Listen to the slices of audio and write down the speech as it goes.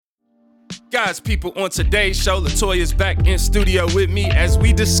Guys, people, on today's show, Latoya's back in studio with me as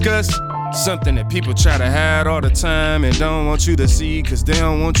we discuss something that people try to hide all the time and don't want you to see, cause they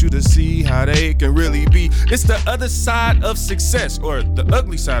don't want you to see how they can really be. It's the other side of success, or the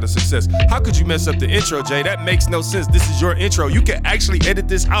ugly side of success. How could you mess up the intro, Jay? That makes no sense. This is your intro. You can actually edit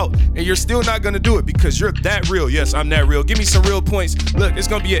this out and you're still not gonna do it because you're that real. Yes, I'm that real. Give me some real points. Look, it's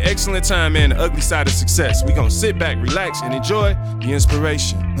gonna be an excellent time, man. The ugly side of success. We gonna sit back, relax, and enjoy the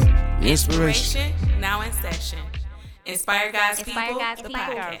inspiration. Inspiration now in session. Inspire God's people, the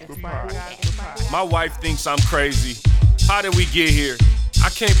podcast. My wife thinks I'm crazy. How did we get here? I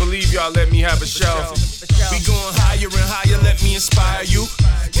can't believe y'all let me have a show. We going higher and higher, let me inspire you.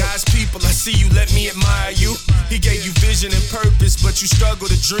 God's people, I see you, let me admire you. He gave you vision and purpose, but you struggle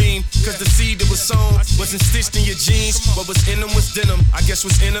to dream. Cause the seed that was sown wasn't stitched in your jeans. What was in them was denim. I guess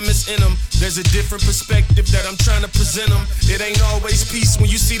what's in them is in them. There's a different perspective that I'm trying to present them. It ain't always peace when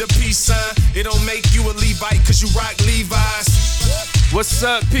you see the peace sign. It don't make you a Levite cause you rock Levi's. What's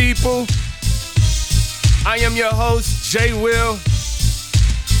up, people? I am your host, Jay Will.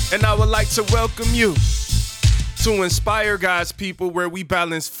 And I would like to welcome you to Inspire God's People, where we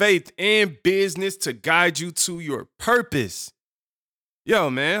balance faith and business to guide you to your purpose. Yo,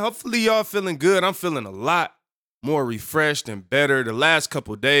 man, hopefully y'all feeling good. I'm feeling a lot more refreshed and better. The last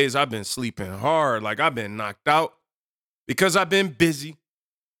couple days, I've been sleeping hard, like I've been knocked out because I've been busy.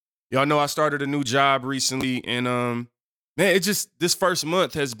 Y'all know I started a new job recently, and man, this first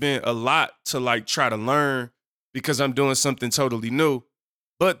month has been a lot to like try to learn because I'm doing something totally new.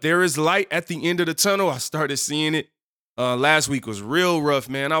 But there is light at the end of the tunnel. I started seeing it. Last week was real rough,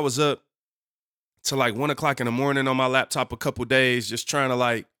 man. I was up to like 1 o'clock in the morning on my laptop a couple days, just trying to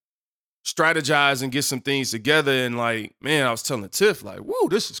like strategize and get some things together. And like, man, I was telling Tiff, like, whoa,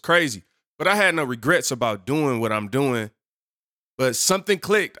 this is crazy. But I had no regrets about doing what I'm doing. But something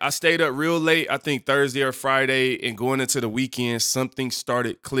clicked. I stayed up real late, I think Thursday or Friday, and going into the weekend, something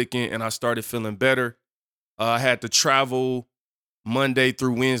started clicking and I started feeling better. I had to travel Monday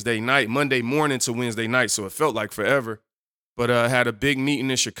through Wednesday night, Monday morning to Wednesday night, so it felt like forever. But I had a big meeting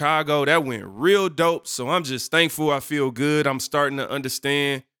in Chicago. That went real dope, so I'm just thankful. I feel good. I'm starting to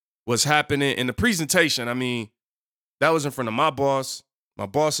understand what's happening. And the presentation, I mean, that was in front of my boss, my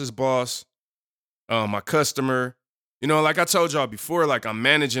boss's boss, my customer. You know, like I told y'all before, like I'm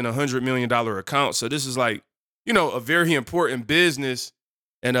managing $100 million account, so this is like, you know, a very important business.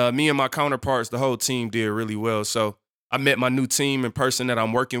 And me and my counterparts, the whole team did really well. So I met my new team in person that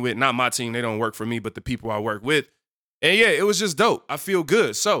I'm working with. Not my team, they don't work for me, but the people I work with. And yeah, it was just dope. I feel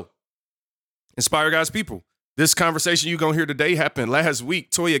good. So, Inspire God's People. This conversation you're going to hear today happened last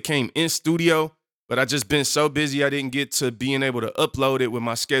week. Toya came in studio, but I just been so busy I didn't get to being able to upload it with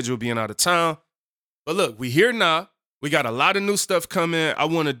my schedule being out of town. But look, we here now. We got a lot of new stuff coming. I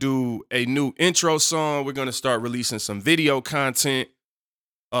want to do a new intro song. We're going to start releasing some video content.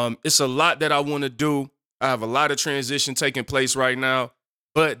 It's a lot that I want to do. I have a lot of transition taking place right now,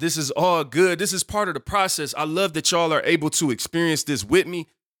 but this is all good. This is part of the process. I love that y'all are able to experience this with me.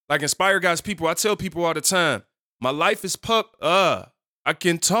 Like Inspire God's People, I tell people all the time, my life is I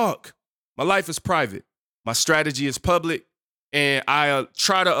can talk. My life is private. My strategy is public, and I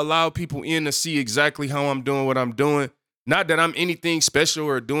try to allow people in to see exactly how I'm doing what I'm doing. Not that I'm anything special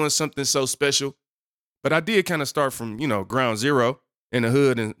or doing something so special, but I did kind of start from, you know, ground zero in the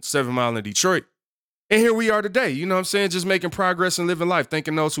hood in 7 Mile in Detroit. And here we are today, you know what I'm saying? Just making progress and living life.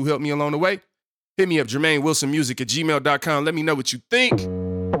 Thanking those who helped me along the way. Hit me up, JermaineWilsonMusic@gmail.com. Let me know what you think.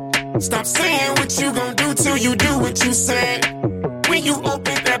 Stop saying what you gon' do till you do what you said. When you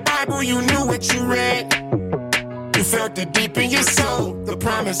opened that Bible, you knew what you read. You felt it deep in your soul. The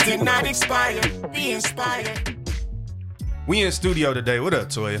promise did not expire. Be inspired. We in studio today. What up,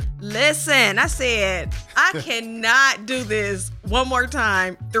 Toya? Listen, I said, I cannot do this one more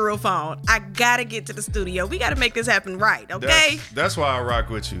time through a phone. I gotta get to the studio. We gotta make this happen right, okay? That's why I rock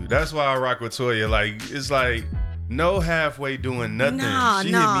with you. That's why I rock with Toya. Like, it's like no halfway doing nothing. She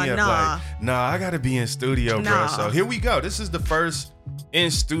hit me up like, I gotta be in studio, bro. So here we go. This is the first in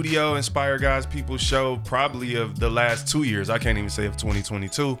studio Inspire God's People show probably of the last 2 years. I can't even say of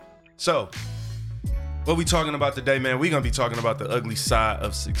 2022. So what we talking about today, man? We're going to be talking about the ugly side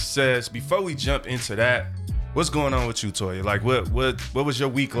of success. Before we jump into that, What's going on with you, Toya? Like, what was your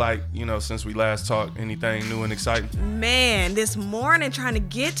week like, since we last talked? Anything new and exciting? Man, this morning trying to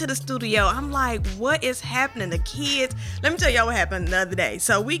get to the studio, I'm like, what is happening? The kids. Let me tell y'all what happened the other day.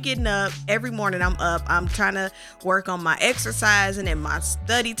 So we getting up every morning. I'm up. I'm trying to work on my exercise and my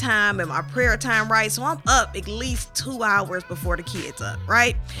study time and my prayer time, right? So I'm up at least 2 hours before the kids up,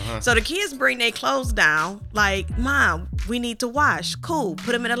 right? So the kids bring their clothes down. Like, Mom, we need to wash. Cool.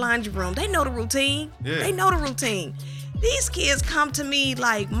 Put them in the laundry room. They know the routine. Yeah. They know the routine. These kids come to me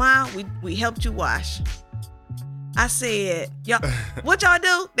like, Mom, we helped you wash. I said, y'all, what y'all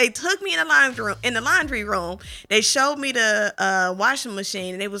do? They took me in the laundry room. They showed me the washing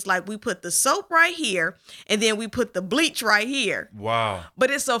machine, and it was like, we put the soap right here, and then we put the bleach right here. Wow.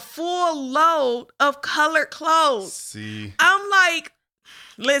 But it's a full load of colored clothes. See. I'm like,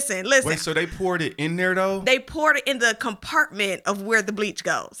 listen. Wait, so they poured it in there though? They poured it in the compartment of where the bleach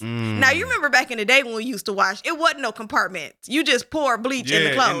goes. Now, you remember back in the day when we used to wash, it wasn't no compartment. You just pour bleach in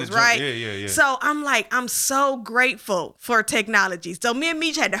the clothes, right? Yeah. So I'm like, I'm so grateful for technology. So me and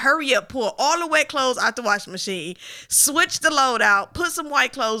Meech had to hurry up, pour all the wet clothes out the washing machine, switch the load out, put some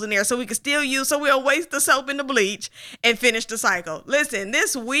white clothes in there so we can still use, so we'll waste the soap and the bleach and finish the cycle. Listen,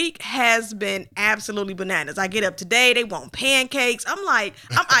 this week has been absolutely bananas. I get up today, they want pancakes. I'm like,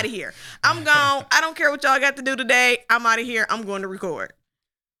 I'm out of here. I'm gone. I don't care what y'all got to do today. I'm out of here. I'm going to record.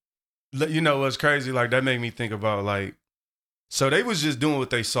 You know what's crazy? Like, that made me think about, like, so they was just doing what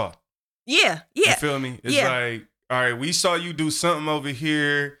they saw. Yeah. You feel me? It's like, all right, we saw you do something over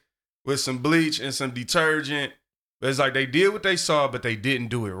here with some bleach and some detergent. But it's like they did what they saw, but they didn't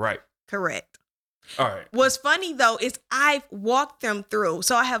do it right. Correct. All right. What's funny, though, is I've walked them through.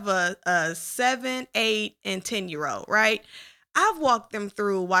 So I have a 7, 8, and 10-year-old, right? I've walked them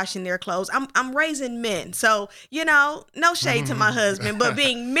through washing their clothes. I'm raising men. So, no shade to my husband, but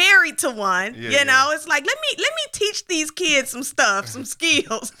being married to one, it's like, let me teach these kids some stuff, some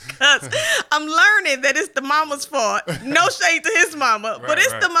skills, because I'm learning that it's the mama's fault. No shade to his mama, but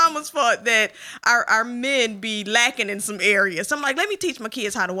it's the mama's fault that our men be lacking in some areas. So I'm like, let me teach my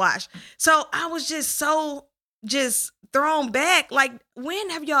kids how to wash. So I was just thrown back. Like, when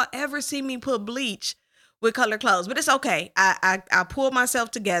have y'all ever seen me put bleach with colored clothes? But it's okay. I pulled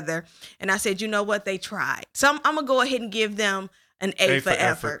myself together and I said, you know what? They tried. So I'm going to go ahead and give them an A for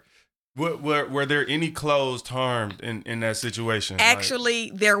effort. Were there any clothes harmed in that situation?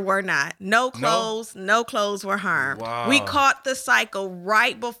 Actually, there were not. No clothes were harmed. Wow. We caught the cycle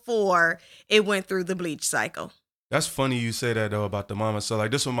right before it went through the bleach cycle. That's funny you say that, though, about the mama. So,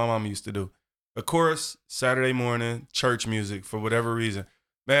 like, this is what my mama used to do. Of course, Saturday morning, church music, for whatever reason.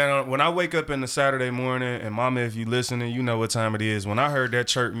 Man, when I wake up in the Saturday morning, and Mama, if you listening, you know what time it is. When I heard that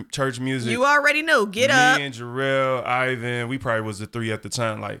church music, you already knew. Get up. Me and Jarrell, Ivan, we probably was the 3 at the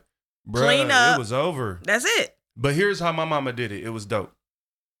time. Like, bruh, clean up. It was over. That's it. But here's how my mama did it. It was dope.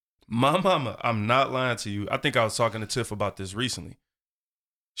 My mama, I'm not lying to you. I think I was talking to Tiff about this recently.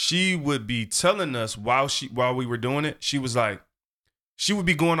 She would be telling us while we were doing it. She was like, she would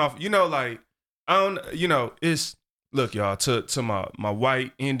be going off. It's. Look, y'all, to my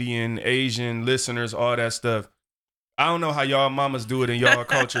white, Indian, Asian listeners, all that stuff, I don't know how y'all mamas do it in y'all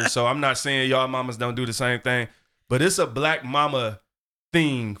culture, so I'm not saying y'all mamas don't do the same thing, but it's a black mama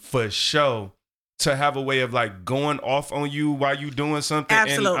thing for sure to have a way of, like, going off on you while you doing something.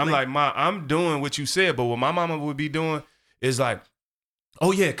 Absolutely. And I'm like, Ma, I'm doing what you said, but what my mama would be doing is like,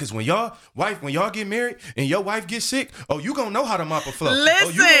 oh, yeah, because when y'all get married and your wife gets sick, oh, you going to know how to mop a floor.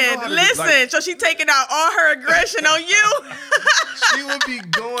 Listen. So she taking out all her aggression on you? She would be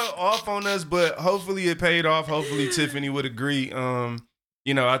going off on us, but hopefully it paid off. Hopefully Tiffany would agree. I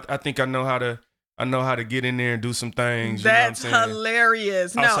think I know how to get in there and do some things. That's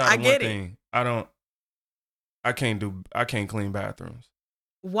hilarious. No, I get it. I can't clean bathrooms.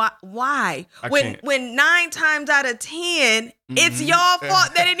 Why? When 9 times out of 10, it's y'all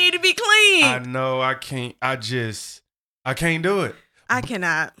fault that it need to be clean. I know. I can't. I can't do it. I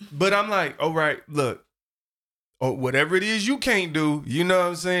cannot. But I'm like, all right, look. Or whatever it is you can't do, you know what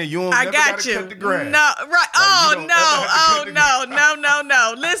I'm saying? You don't never gotta cut the grass. No, right.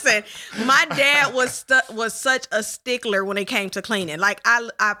 No. Listen, my dad was such a stickler when it came to cleaning. Like,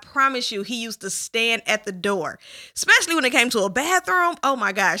 I promise you, he used to stand at the door, especially when it came to a bathroom. Oh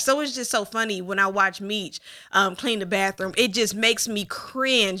my gosh. So it's just so funny when I watch Meech clean the bathroom. It just makes me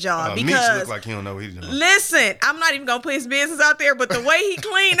cringe, y'all. Because Meech look like he don't know what he's doing. Listen, I'm not even gonna put his business out there, but the way he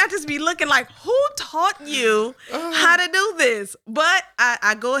cleaned, I just be looking like, who taught you how to do this. But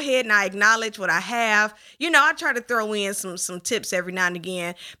I go ahead and I acknowledge what I have. I try to throw in some tips every now and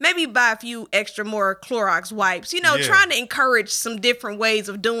again. Maybe buy a few extra more Clorox wipes. Trying to encourage some different ways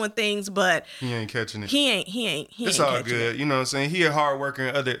of doing things. But he ain't catching it. He ain't. It's all good. You know what I'm saying? He a hard worker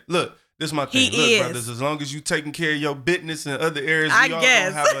and other. Look, this is my thing. Look, brothers, as long as you taking care of your business and other areas, we all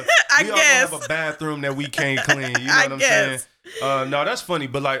gonna have a bathroom that we can't clean. You know what I'm saying? No, that's funny.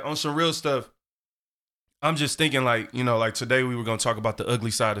 But like on some real stuff, I'm just thinking like today we were gonna talk about the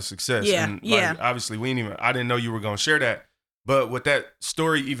ugly side of success. Yeah, and obviously I didn't know you were gonna share that. But what that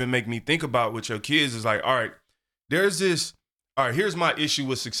story even make me think about with your kids is like, all right, here's my issue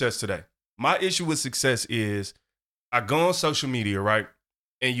with success today. My issue with success is I go on social media, right?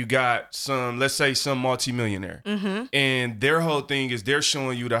 And you got let's say some multimillionaire. Mm-hmm. And their whole thing is they're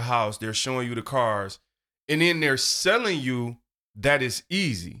showing you the house, they're showing you the cars, and then they're selling you that it's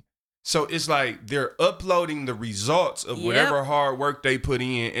easy. So it's like they're uploading the results of whatever hard work they put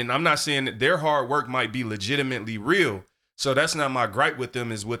in. And I'm not saying that their hard work might be legitimately real. So that's not my gripe with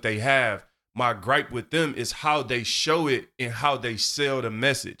them is what they have. My gripe with them is how they show it and how they sell the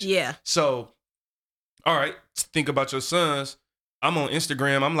message. Yeah. So, all right, think about your sons. I'm on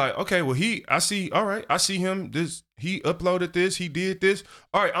Instagram. I'm like, okay, well, I see him. He uploaded this. He did this.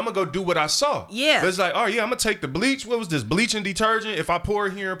 All right, I'm going to go do what I saw. Yeah. But it's like, oh, yeah, I'm going to take the bleach. What was this? Bleaching detergent. If I pour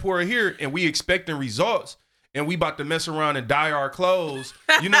it here and pour it here and we expecting results and we about to mess around and dye our clothes,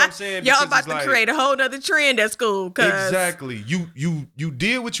 you know what I'm saying? Y'all about to create a whole nother trend at school. Exactly. You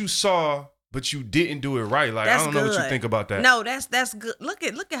did what you saw, but you didn't do it right. Like, I don't know what you think about that. No, that's good. Look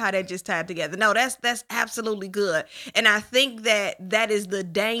at how that just tied together. No, that's absolutely good. And I think that is the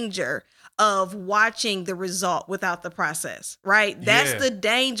danger of watching the result without the process, right? That's the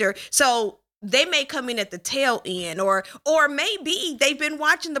danger. So they may come in at the tail end or maybe they've been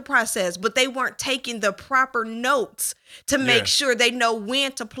watching the process, but they weren't taking the proper notes to make sure they know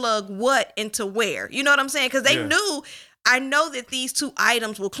when to plug what into where. You know what I'm saying? Because they knew, I know that these two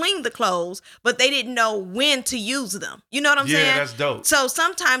items will clean the clothes, but they didn't know when to use them. You know what I'm saying? Yeah, that's dope. So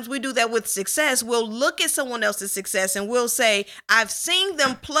sometimes we do that with success. We'll look at someone else's success and we'll say, I've seen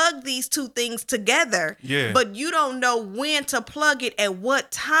them plug these two things together, but you don't know when to plug it at what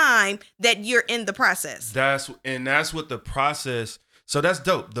time that you're in the process. That's what the process, so that's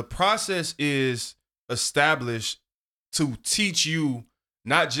dope. The process is established to teach you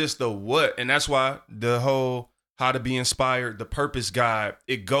not just the what, and that's why the whole How to Be Inspired, the Purpose Guide,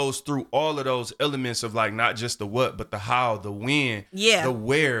 it goes through all of those elements of like not just the what, but the how, the when, the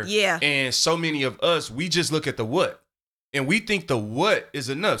where. Yeah. And so many of us, we just look at the what and we think the what is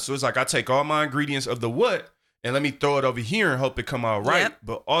enough. So it's like I take all my ingredients of the what and let me throw it over here and hope it come out right.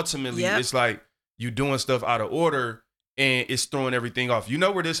 But ultimately, it's like you doing stuff out of order and it's throwing everything off. You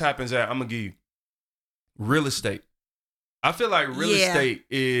know where this happens at? I'm going to give you real estate. I feel like real estate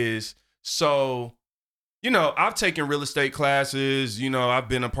is so... I've taken real estate classes, I've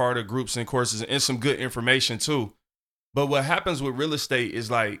been a part of groups and courses and some good information too. But what happens with real estate is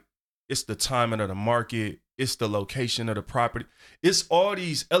like, it's the timing of the market. It's the location of the property. It's all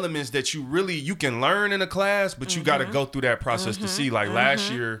these elements that you can learn in a class, but you got to go through that process to see. Like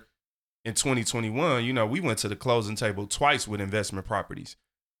last year in 2021, we went to the closing table twice with investment properties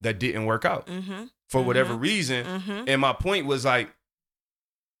that didn't work out for whatever reason. And my point was like,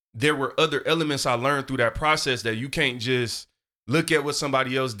 there were other elements I learned through that process that you can't just look at what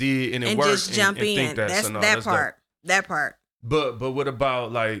somebody else did and it worked just jump in. Think that. That's so, no, that part. Dope. That part. But what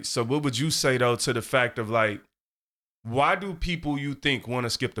about like, so what would you say though to the fact of like, why do people you think want to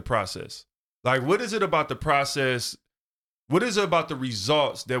skip the process? Like, what is it about the process? What is it about the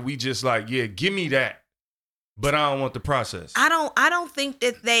results that we just like, give me that, but I don't want the process? I don't think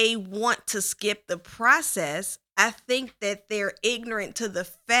that they want to skip the process. I think that they're ignorant to the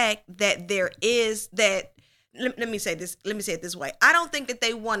fact that there is that. Let me say this. Let me say it this way. I don't think that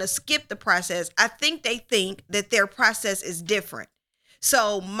they want to skip the process. I think they think that their process is different.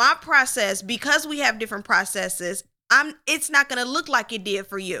 So my process, because we have different processes, it's not going to look like it did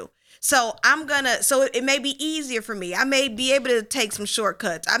for you. So it may be easier for me. I may be able to take some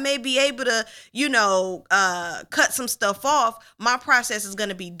shortcuts. I may be able to, cut some stuff off. My process is going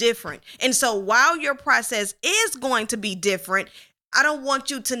to be different. And so while your process is going to be different, I don't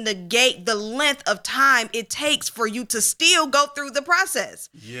want you to negate the length of time it takes for you to still go through the process.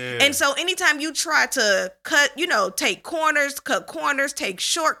 Yeah. And so anytime you try to cut corners, take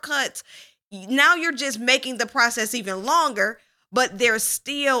shortcuts, now you're just making the process even longer. But there's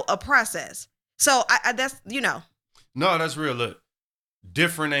still a process. So I that's. No, that's real. Look,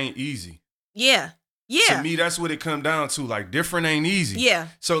 different ain't easy. Yeah. Yeah. To me, that's what it come down to. Like, different ain't easy. Yeah.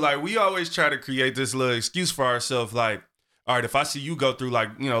 So, like, we always try to create this little excuse for ourselves. Like, all right, if I see you go through, like,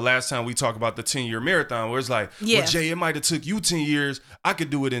 you know, last time we talked about the 10-year marathon, where it's like, well, Jay, it might have took you 10 years. I could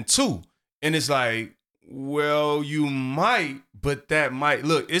do it in 2. And it's like, well, you might, but that might.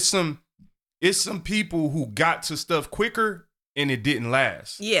 Look, it's some people who got to stuff quicker and it didn't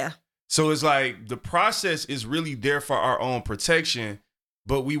last. Yeah. So it's like the process is really there for our own protection,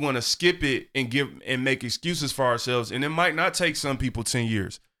 but we want to skip it and make excuses for ourselves. And it might not take some people 10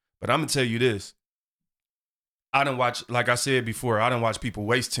 years. But I'm going to tell you this. I done watch, like I said before, I done watch people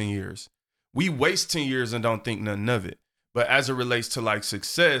waste 10 years. We waste 10 years and don't think nothing of it. But as it relates to like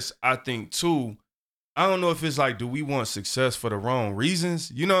success, I think too, I don't know if it's like, do we want success for the wrong reasons?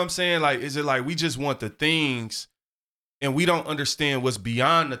 You know what I'm saying? Like, is it like we just want the things and we don't understand what's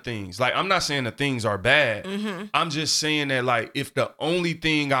beyond the things? Like, I'm not saying the things are bad. Mm-hmm. I'm just saying that, like, if the only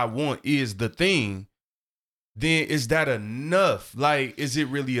thing I want is the thing, then is that enough? Like, is it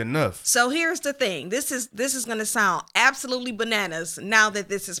really enough? So here's the thing. This is going to sound absolutely bananas now that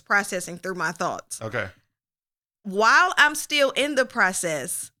this is processing through my thoughts. Okay. While I'm still in the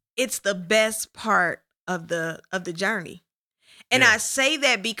process, it's the best part of the journey. And Yeah. I say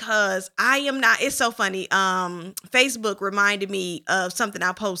that because I am not, it's so funny. Facebook reminded me of something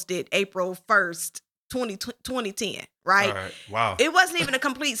I posted April 1st, 2010, right? All right. Wow. It wasn't even a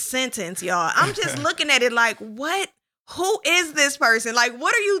complete sentence, y'all. I'm just looking at it like, what? Who is this person? Like,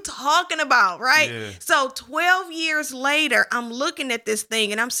 what are you talking about, right? Yeah. So 12 years later, I'm looking at this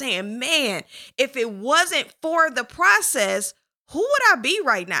thing and I'm saying, man, if it wasn't for the process, who would I be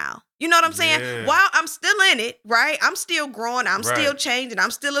right now? You know what I'm saying? Yeah. While I'm still in it, right? I'm still growing. I'm Right. still changing.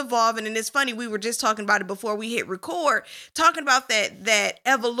 I'm still evolving. And it's funny, we were just talking about it before we hit record, talking about that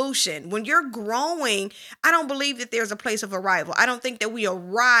evolution. When you're growing, I don't believe that there's a place of arrival. I don't think that we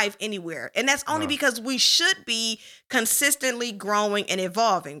arrive anywhere. And that's only No. because we should be consistently growing and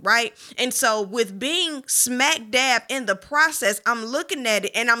evolving, right? And so with being smack dab in the process, I'm looking at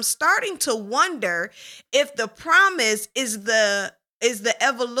it and I'm starting to wonder if the promise is the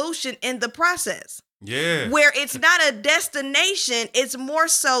evolution in the process. Yeah. Where it's not a destination, it's more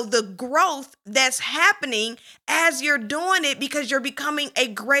so the growth that's happening as you're doing it because you're becoming a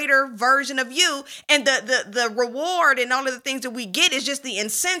greater version of you. And the reward and all of the things that we get is just the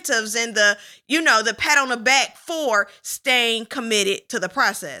incentives and the pat on the back for staying committed to the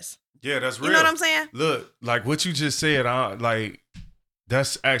process. Yeah, that's real. You know what I'm saying? Look, like what you just said,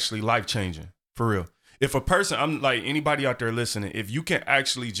 that's actually life-changing, for real. If a person, I'm like anybody out there listening, if you can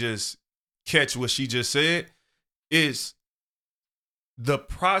actually just catch what she just said, is the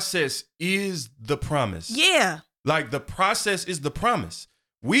process is the promise. Yeah. Like the process is the promise.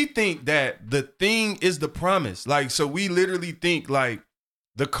 We think that the thing is the promise. Like, so we literally think like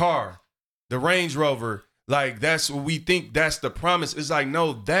the car, the Range Rover, like that's what we think that's the promise. It's like,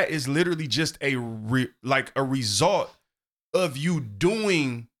 no, that is literally just a result of you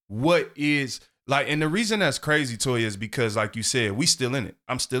doing what is like, and the reason that's crazy, Toya, is because like you said, we still in it.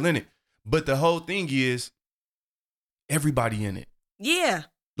 I'm still in it. But the whole thing is everybody in it. Yeah.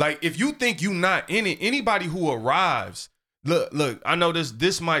 Like if you think you not in it, anybody who arrives, look, I know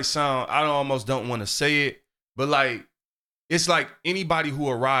this might sound, I almost don't want to say it, but like, it's like anybody who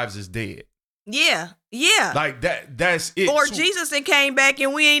arrives is dead. Yeah. Yeah. Like that's it. Or too. Jesus and came back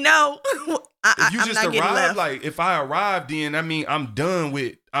and we ain't know. If you I'm just not getting arrive, left. like if I arrived, then I mean I'm done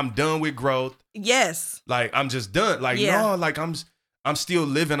with growth. Yes. Like I'm just done. Like Yeah. no, like I'm still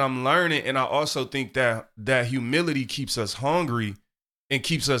living, I'm learning. And I also think that humility keeps us hungry and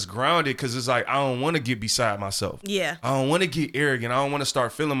keeps us grounded, because it's like I don't want to get beside myself. Yeah. I don't want to get arrogant. I don't want to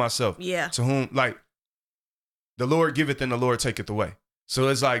start feeling myself. Yeah. To whom, like, the Lord giveth and the Lord taketh away. So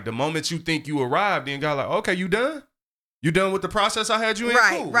it's like the moment you think you arrived, then God like, okay, you done? You done with the process I had you in?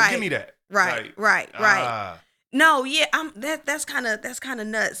 Right, Cool. Well, right. give me that. Right. Like, Right. No, yeah, that's kind of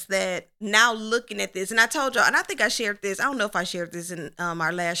nuts that now looking at this, and I told y'all, and I think I shared this. I don't know if I shared this in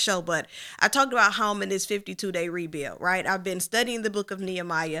our last show, but I talked about how I'm in this 52-day rebuild, right? I've been studying the book of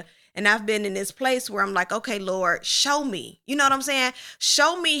Nehemiah, and I've been in this place where I'm like, okay, Lord, show me. You know what I'm saying?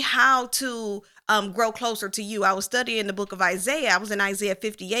 Show me how to grow closer to you. I was studying the book of Isaiah. I was in Isaiah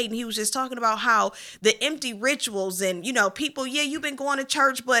 58, and he was just talking about how the empty rituals and, people, yeah, you've been going to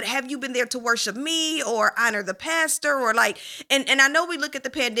church, but have you been there to worship me or honor the pastor or like, and I know we look at the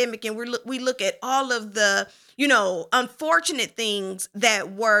pandemic and we look at all of the, unfortunate things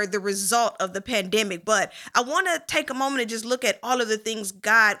that were the result of the pandemic. But I want to take a moment and just look at all of the things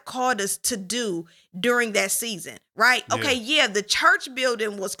God called us to do during that season, right? Yeah. Okay, yeah, the church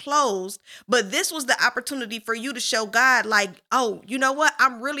building was closed, but this was the opportunity for you to show God, like, oh, you know what?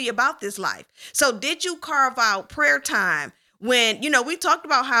 I'm really about this life. So did you carve out prayer time? When, we talked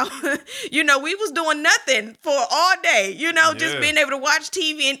about how, we was doing nothing for all day, just being able to watch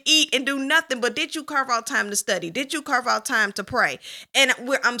TV and eat and do nothing. But did you carve out time to study? Did you carve out time to pray? And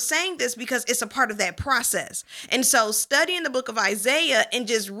I'm saying this because it's a part of that process. And so studying the book of Isaiah and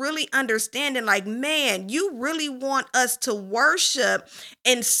just really understanding, like, man, you really want us to worship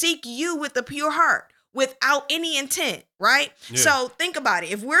and seek you with a pure heart, without any intent, right? Yeah. So think about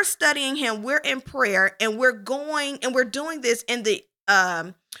it. If we're studying him, we're in prayer, and we're doing this in the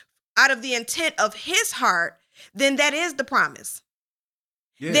out of the intent of his heart, then that is the promise.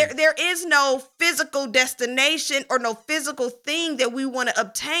 Yeah. There is no physical destination or no physical thing that we want to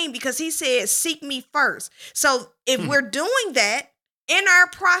obtain, because he said, seek me first. So if we're doing that in our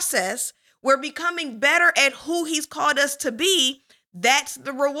process, we're becoming better at who he's called us to be. That's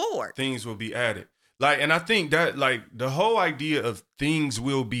the reward. Things will be added. And I think that, the whole idea of things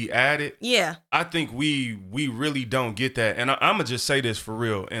will be added. Yeah. I think we really don't get that. And I'm going to just say this for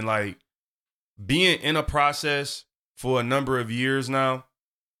real. And, being in a process for a number of years now,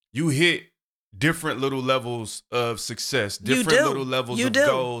 you hit different little levels of success, different little levels of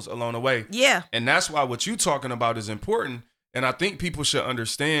goals along the way. Yeah. And that's why what you're talking about is important. And I think people should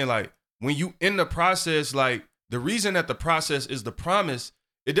understand, when you in the process, the reason that the process is the promise,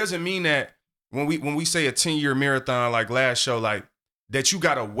 it doesn't mean that when we say a 10-year marathon, like last show, that you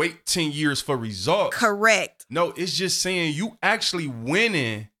got to wait 10 years for results. Correct. No, it's just saying you actually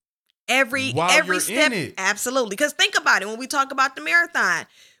winning every step. Absolutely. Because think about it. When we talk about the marathon,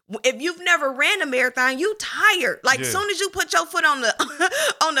 if you've never ran a marathon, you tired. Soon as you put your foot on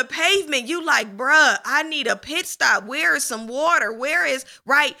the on the pavement, you like, bruh, I need a pit stop. Where is some water? Where is,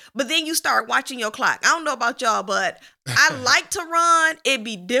 right? But then you start watching your clock. I don't know about y'all, but I like to run. It'd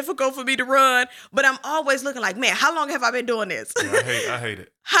be difficult for me to run, but I'm always looking like, man, how long have I been doing this? I hate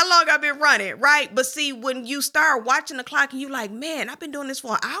it. How long I've been running, right? But see, when you start watching the clock and you like, man, I've been doing this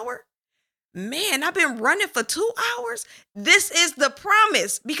for an hour. Man, I've been running for 2 hours. This is the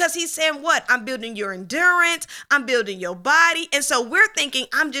promise, because he's saying what? I'm building your endurance. I'm building your body. And so we're thinking,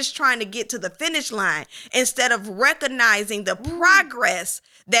 I'm just trying to get to the finish line, instead of recognizing the progress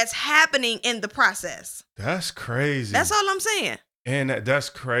that's happening in the process. That's crazy. That's all I'm saying. And that's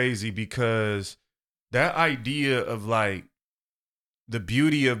crazy, because that idea of the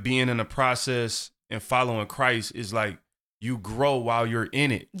beauty of being in a process and following Christ is you grow while you're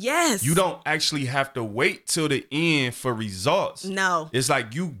in it. Yes. You don't actually have to wait till the end for results. No. It's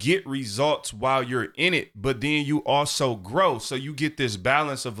you get results while you're in it, but then you also grow. So you get this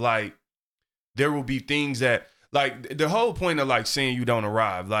balance of there will be things that the whole point of saying you don't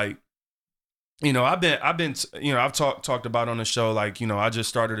arrive. I've talked about on the show, I just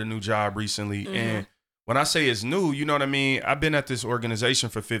started a new job recently. Mm-hmm. And when I say it's new, you know what I mean? I've been at this organization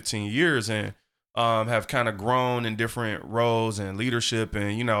for 15 years and have kind of grown in different roles and leadership,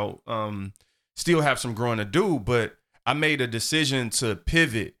 and still have some growing to do. But I made a decision to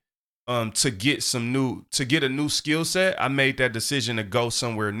pivot, to get a new skill set. I made that decision to go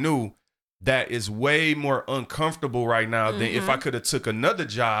somewhere new that is way more uncomfortable right now than if I could have took another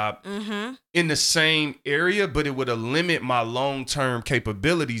job in the same area, but it would have limited my long-term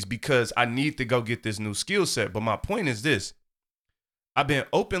capabilities, because I need to go get this new skill set. But my point is this. I've been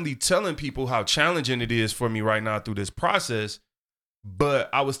openly telling people how challenging it is for me right now through this process. But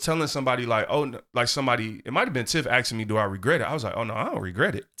I was telling somebody it might have been Tiff asking me, do I regret it? I was like, oh no, I don't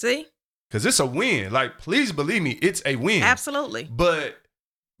regret it. See? Because it's a win. Please believe me, it's a win. Absolutely. But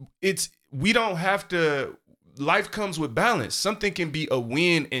we don't have to, life comes with balance. Something can be a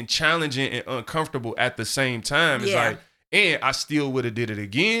win and challenging and uncomfortable at the same time. It's and I still would have did it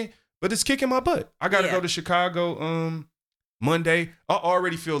again, but it's kicking my butt. I got to go to Chicago, Monday. I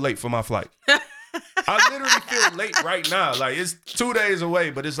already feel late for my flight. I literally feel late right now. It's 2 days away,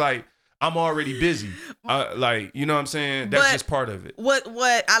 but it's I'm already busy. You know what I'm saying? That's just part of it. What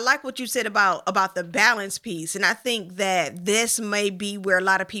I like what you said about the balance piece. And I think that this may be where a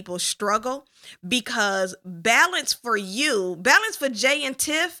lot of people struggle, because balance for Jay and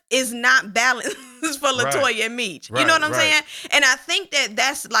Tiff is not balance for LaToya and Meech. You know what I'm saying? And I think that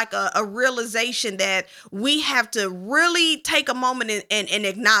that's like a realization that we have to really take a moment and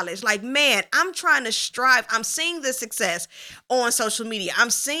acknowledge. Like, man, I'm trying to strive. I'm seeing the success on social media. I'm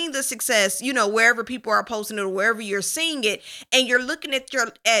seeing the success, wherever people are posting it or wherever you're seeing it, and you're looking at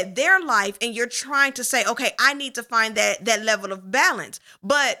their life and you're trying to say, okay, I need to find that level of balance.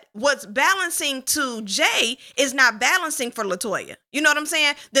 But what's balancing to Jay is not balancing for LaToya. You know what I'm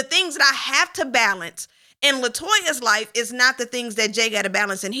saying? The things that I have to balance in LaToya's life is not the things that Jay got to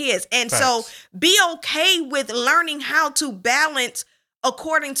balance in his. And so be okay with learning how to balance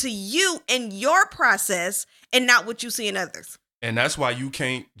according to you and your process and not what you see in others. And that's why you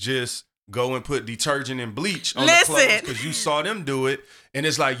can't just go and put detergent and bleach on the clothes because you saw them do it. And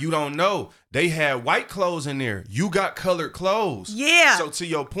it's like, you don't know. They had white clothes in there. You got colored clothes. Yeah. So to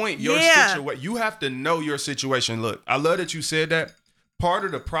your point, your situation, you have to know your situation. Look, I love that you said that. Part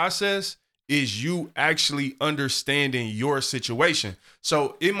of the process is you actually understanding your situation.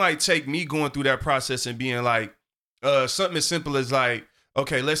 So it might take me going through that process and being like, something as simple as like,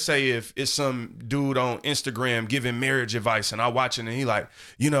 okay, let's say if it's some dude on Instagram giving marriage advice and I watch it and he like,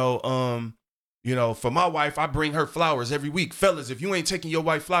 for my wife, I bring her flowers every week. Fellas, if you ain't taking your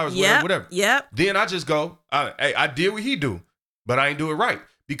wife flowers, whatever. Yep. Then I just go, I did what he do, but I ain't do it right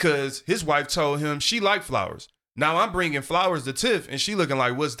because his wife told him she liked flowers. Now I'm bringing flowers to Tiff and she looking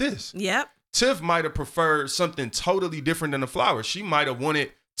like, what's this? Yep. Tiff might have preferred something totally different than the flowers. She might have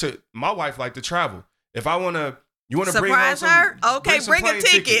wanted my wife like to travel. If I want to, you want to surprise her? Okay, bring a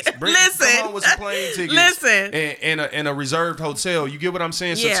ticket. Listen. Come on with some plane tickets. Listen. And a reserved hotel. You get what I'm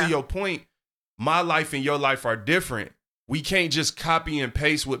saying? So to your point, my life and your life are different. We can't just copy and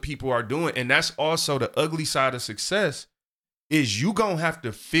paste what people are doing. And that's also the ugly side of success is you going to have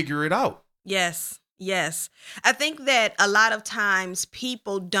to figure it out. Yes. I think that a lot of times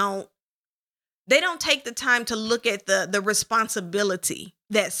people don't take the time to look at the responsibility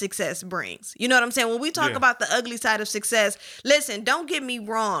that success brings. You know what I'm saying? When we talk about the ugly side of success, listen, don't get me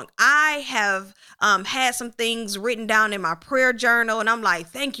wrong. I have had some things written down in my prayer journal and I'm like,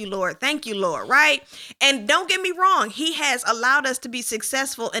 thank you, Lord, right? And don't get me wrong. He has allowed us to be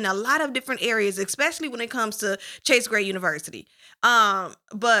successful in a lot of different areas, especially when it comes to Chase Gray University.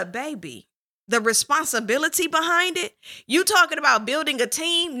 But baby, the responsibility behind it, you talking about building a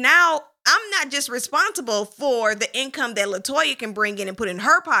team. Now I'm not just responsible for the income that LaToya can bring in and put in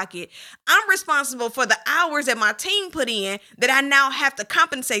her pocket. I'm responsible for the hours that my team put in that I now have to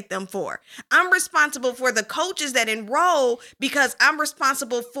compensate them for. I'm responsible for the coaches that enroll because I'm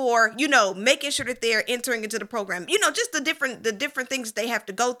responsible for, making sure that they're entering into the program, just the different things they have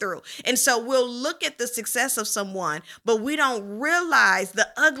to go through. And so we'll look at the success of someone, but we don't realize the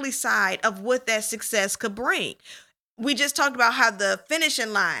ugly side of what that success could bring. We just talked about how the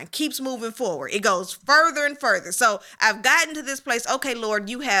finishing line keeps moving forward. It goes further and further. So I've gotten to this place. Okay,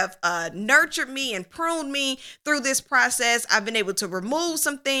 Lord, you have nurtured me and pruned me through this process. I've been able to remove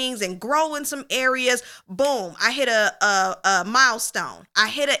some things and grow in some areas. Boom, I hit a milestone. I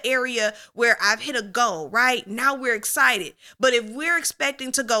hit an area where I've hit a goal, right? Now we're excited. But if we're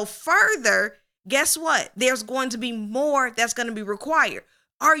expecting to go further, guess what? There's going to be more that's going to be required.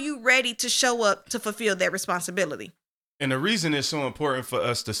 Are you ready to show up to fulfill that responsibility? And the reason it's so important for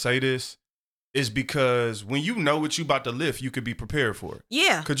us to say this is because when you know what you about to lift, you could be prepared for it.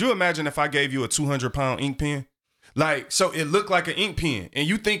 Yeah. Could you imagine if I gave you a 200-pound ink pen? Like, so it looked like an ink pen. And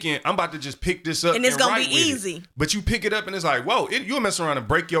you thinking, I'm about to just pick this up and it's going to be easy. But you pick it up and it's like, whoa, you'll mess around and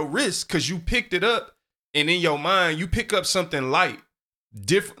break your wrist because you picked it up. And in your mind, you pick up something light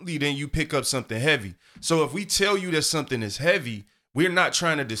differently than you pick up something heavy. So if we tell you that something is heavy, we're not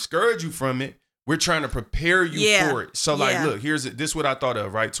trying to discourage you from it. We're trying to prepare you for it. So look, this is what I thought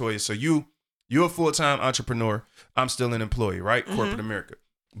of, right, Toya? So you're a full-time entrepreneur. I'm still an employee, right? Mm-hmm. Corporate America.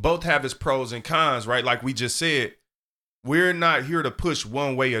 Both have its pros and cons, right? Like we just said, we're not here to push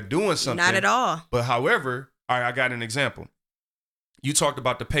one way of doing something. Not at all. But however, all right, I got an example. You talked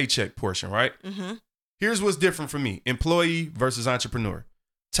about the paycheck portion, right? Mm-hmm. Here's what's different for me. Employee versus entrepreneur.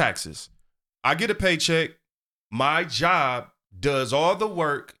 Taxes. I get a paycheck. My job does all the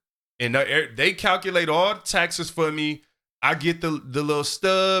work. And they calculate all the taxes for me. I get the little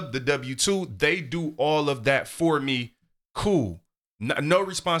stub, the W-2. They do all of that for me. Cool. No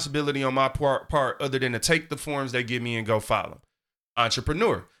responsibility on my part other than to take the forms they give me and go file them.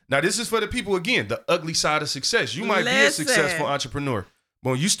 Entrepreneur. Now, this is for the people, again, the ugly side of success. You might be a successful entrepreneur. But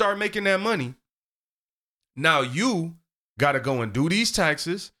when you start making that money, now you got to go and do these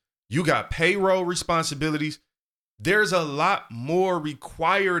taxes. You got payroll responsibilities. There's a lot more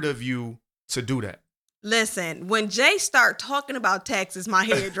required of you to do that? Listen, when Jay start talking about taxes, my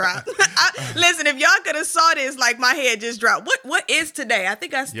head dropped. Listen, if y'all could have saw this, like my head just dropped. What is today? I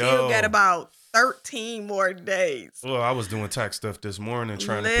think I still got about 13 more days. Well, I was doing tax stuff this morning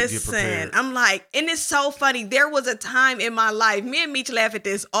trying to get prepared. I'm like, and it's so funny. There was a time in my life, me and Meech laugh at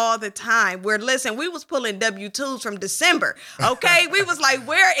this all the time, where, listen, we was pulling W-2s from December, okay? We was like,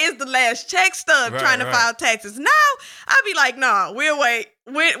 where is the last check stub trying to file taxes? Now, I'd be like, no, we'll wait.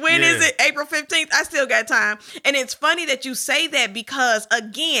 When is it? April 15th? I still got time. And it's funny that you say that because,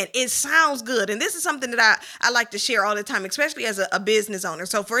 again, it sounds good. And this is something that I like to share all the time, especially as a business owner.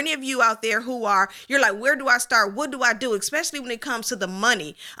 So for any of you out there you're like, where do I start? What do I do? Especially when it comes to the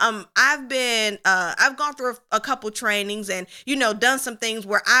money. I've gone through a couple trainings and, done some things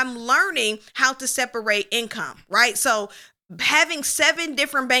where I'm learning how to separate income, right? So having 7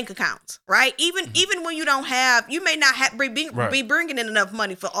 different bank accounts, right? Even when you don't have, you may not be bringing in enough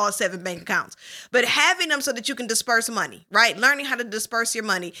money for all 7 bank accounts, but having them so that you can disperse money, right? Learning how to disperse your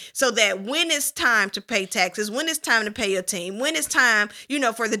money so that when it's time to pay taxes, when it's time to pay your team, when it's time,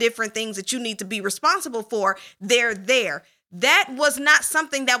 for the different things that you need to be responsible for, they're there. That was not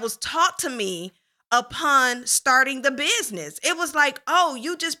something that was taught to me upon starting the business. It was like, oh,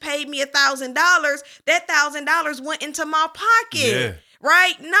 you just paid me $1,000. That $1,000 went into my pocket. Yeah.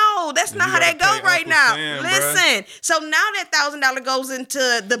 Right? No, that's not how that go right now. Sam, listen. Bruh. So now that $1,000 goes into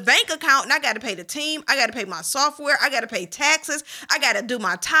the bank account and I got to pay the team. I got to pay my software. I got to pay taxes. I got to do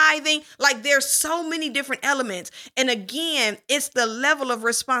my tithing. Like there's so many different elements. And again, it's the level of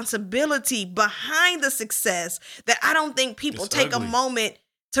responsibility behind the success that I don't think people take a moment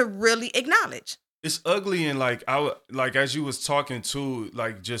to really acknowledge. It's ugly. And as you was talking to,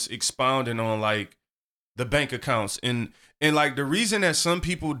 like, just expounding on like the bank accounts and like the reason that some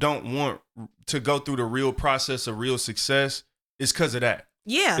people don't want to go through the real process of real success is because of that.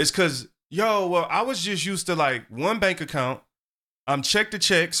 Yeah. It's because, I was just used to like one bank account. I'm check to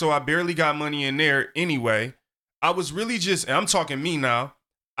check. So I barely got money in there anyway. I was really and I'm talking me now.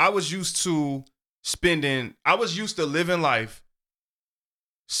 I was used to living life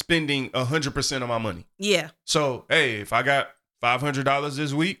spending 100% of my money. Yeah. So, hey, if I got $500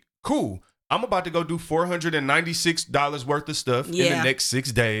 this week, cool. I'm about to go do $496 worth of stuff in the next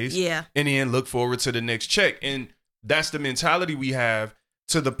 6 days. Yeah. And then look forward to the next check. And that's the mentality we have,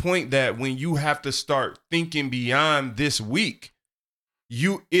 to the point that when you have to start thinking beyond this week,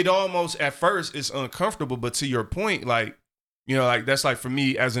 it almost at first is uncomfortable. But to your point, like, that's like for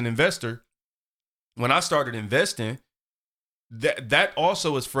me as an investor, when I started investing, that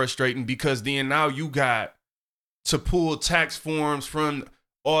also is frustrating because then now you got to pull tax forms from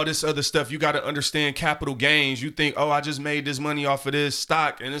all this other stuff. You got to understand capital gains. You think, I just made this money off of this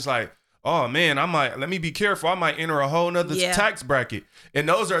stock. And it's like, oh man, let me be careful. I might enter a whole nother tax bracket. And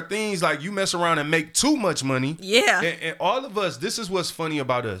those are things like you mess around and make too much money. Yeah. And all of us, this is what's funny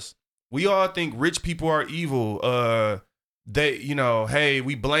about us. We all think rich people are evil. Hey,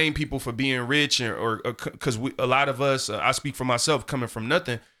 we blame people for being rich or because a lot of us, I speak for myself, coming from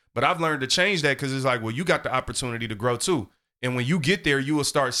nothing, but I've learned to change that because it's like, well, you got the opportunity to grow too. And when you get there, you will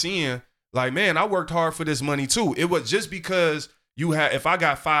start seeing like, man, I worked hard for this money too. It was just because if I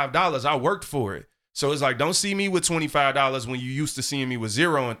got $5, I worked for it. So it's like, don't see me with $25 when you used to seeing me with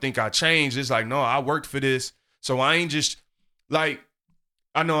 $0 and think I changed. It's like, no, I worked for this. So I ain't just like,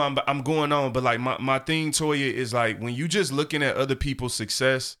 I know I'm going on, but like my thing, Toya, is like when you just looking at other people's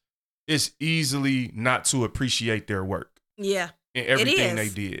success, it's easily not to appreciate their work. Yeah. And everything they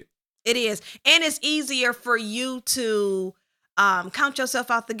did. It is. And it's easier for you to count yourself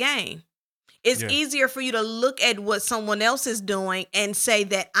out the game. It's easier for you to look at what someone else is doing and say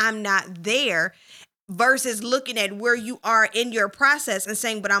that I'm not there, versus looking at where you are in your process and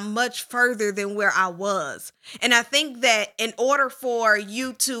saying, but I'm much further than where I was. And I think that in order for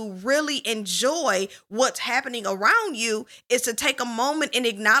you to really enjoy what's happening around you is to take a moment and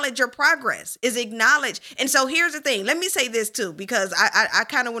acknowledge your progress, And so here's the thing. Let me say this too, because I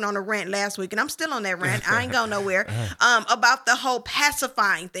kind of went on a rant last week and I'm still on that rant. I ain't going nowhere about the whole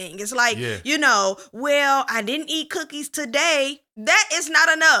pacifying thing. It's like, well, I didn't eat cookies today. That is not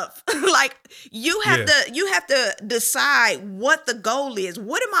enough. Like you have to decide what the goal is.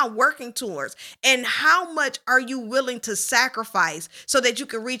 What am I working towards? And how much are you willing to sacrifice so that you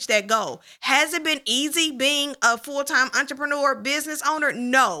can reach that goal? Has it been easy being a full-time entrepreneur, business owner?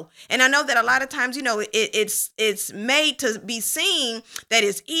 No. And I know that a lot of times, it's made to be seen that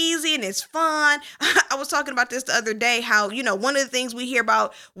it's easy and it's fun. I was talking about this the other day, how, one of the things we hear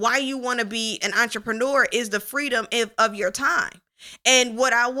about why you want to be an entrepreneur is the freedom of your time. And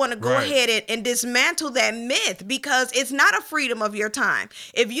what I want to go Right. ahead and dismantle that myth, because it's not a freedom of your time.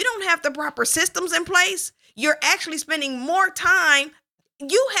 If you don't have the proper systems in place, you're actually spending more time.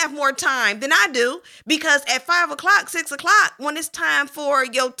 You have more time than I do, because at 5 o'clock, 6 o'clock, when it's time for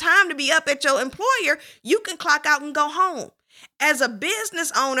your time to be up at your employer, you can clock out and go home. As a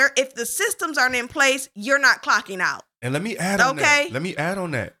business owner, if the systems aren't in place, you're not clocking out. And let me add on Okay. that. Let me add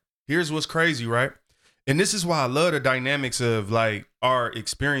on that. Here's what's crazy, right? And this is why I love the dynamics of like our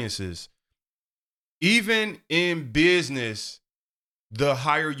experiences. Even in business, the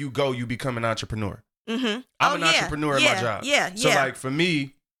higher you go, you become an entrepreneur. Mm-hmm. I'm an entrepreneur at my job. Yeah. So like for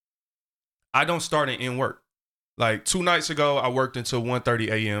me, I don't start in work. Like 2 nights ago, I worked until 1:30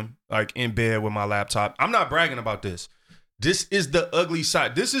 a.m. like in bed with my laptop. I'm not bragging about this. This is the ugly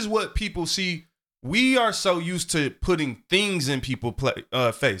side. This is what people see. We are so used to putting things in people's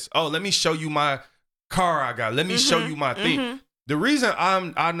face. Oh, let me show you my car I got. Let me show you my thing. The reason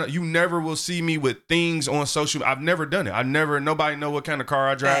you never will see me with things on social. I've never done it. Nobody know what kind of car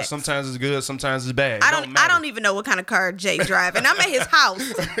I drive. Facts. Sometimes it's good, sometimes it's bad. I don't even know what kind of car Jay's driving. I'm at his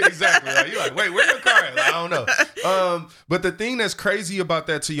house. Exactly. Like, you're like, wait, where's your car at? Like, I don't know. But the thing that's crazy about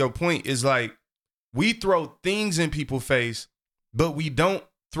that, to your point, is like we throw things in people's face, but we don't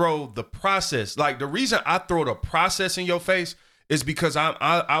throw the process. Like the reason I throw the process in your face is because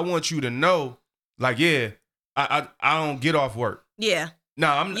I want you to know, like, yeah, I don't get off work. Yeah.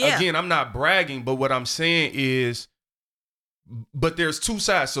 Now, I'm not bragging, but what I'm saying is, but there's two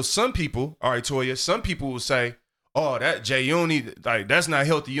sides. So some people, all right, Toya, some people will say, oh, that Jay, you don't need, like, that's not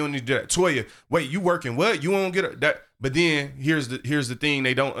healthy. You don't need to do that. Toya, wait, you working what? You won't get that. But then here's the thing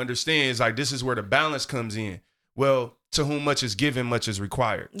they don't understand is like, this is where the balance comes in. Well, to whom much is given, much is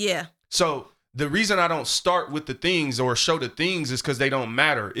required. Yeah. So the reason I don't start with the things or show the things is because they don't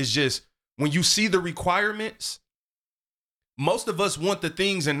matter. It's just when you see the requirements, most of us want the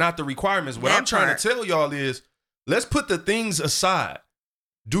things and not the requirements. What I'm trying to tell y'all is, let's put the things aside.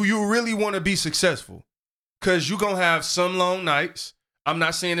 Do you really want to be successful? Because you're going to have some long nights. I'm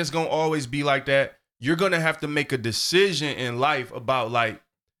not saying it's going to always be like that. You're going to have to make a decision in life about like,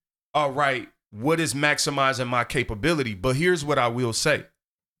 all right, what is maximizing my capability? But here's what I will say.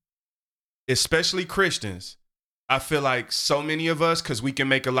 Especially Christians, I feel like so many of us, because we can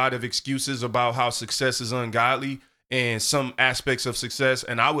make a lot of excuses about how success is ungodly and some aspects of success.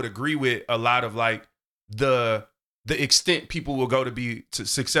 And I would agree with a lot of like the extent people will go to be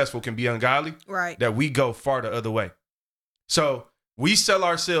successful can be ungodly. Right. That we go far the other way. So we sell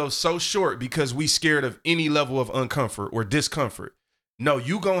ourselves so short because we scared of any level of uncomfort or discomfort. No,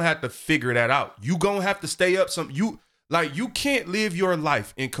 you gonna have to figure that out. You gonna have to stay up you can't live your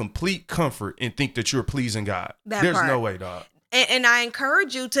life in complete comfort and think that you're pleasing God. There's no way, dog. And I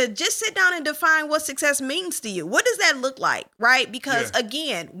encourage you to just sit down and define what success means to you. What does that look like, right? Because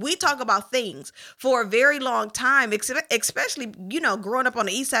again, we talk about things for a very long time, especially, growing up on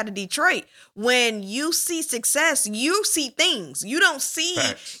the east side of Detroit. When you see success, you see things. You don't see,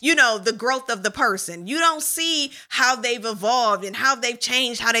 Facts. The growth of the person. You don't see how they've evolved and how they've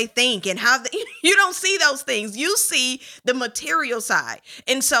changed how they think and you don't see those things. You see the material side.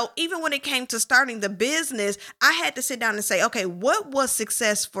 And so even when it came to starting the business, I had to sit down and say, okay, what was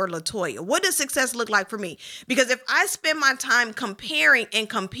success for LaToya? What does success look like for me? Because if I spend my time comparing and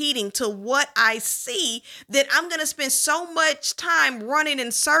competing to what I see, then I'm going to spend so much time running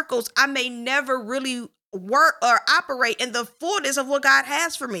in circles. I may never really work or operate in the fullness of what God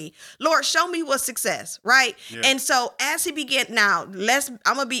has for me. Lord, show me what's success, right? Yeah. And so as he began, I'm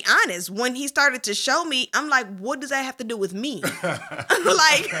gonna be honest, when he started to show me, I'm like, what does that have to do with me?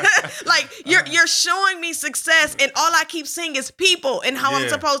 like you're showing me success and all I keep seeing is people and how I'm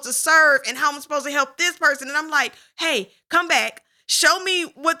supposed to serve and how I'm supposed to help this person. And I'm like, hey, come back. Show me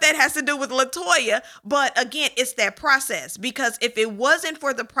what that has to do with LaToya. But again, it's that process, because if it wasn't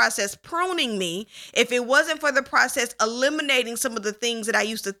for the process pruning me, if it wasn't for the process eliminating some of the things that I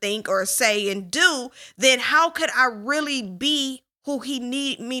used to think or say and do, then how could I really be who he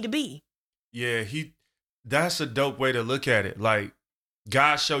need me to be? Yeah, that's a dope way to look at it. Like,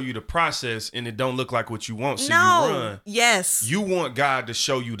 God show you the process and it don't look like what you want, so you run. Yes. You want God to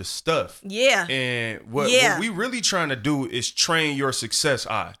show you the stuff. Yeah. And what we really trying to do is train your success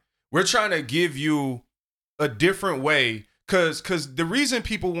eye. We're trying to give you a different way, because the reason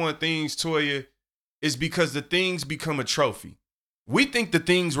people want things, Toya, is because the things become a trophy. We think the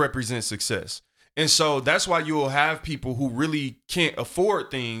things represent success. And so that's why you will have people who really can't afford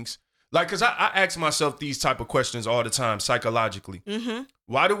things. Like, because I ask myself these type of questions all the time psychologically. Mm-hmm.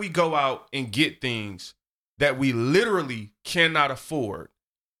 Why do we go out and get things that we literally cannot afford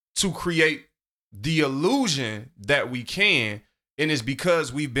to create the illusion that we can? And it's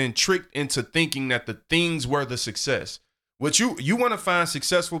because we've been tricked into thinking that the things were the success. What you want to find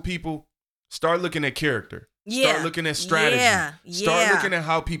successful people, start looking at character. Yeah. Start looking at strategy. Yeah. Start looking at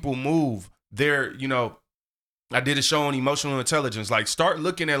how people move. I did a show on emotional intelligence. Like, start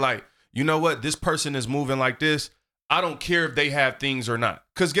looking at like, you know what? This person is moving like this. I don't care if they have things or not.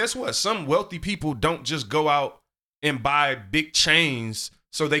 Because guess what? Some wealthy people don't just go out and buy big chains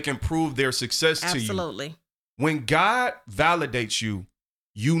so they can prove their success to you. Absolutely. When God validates you,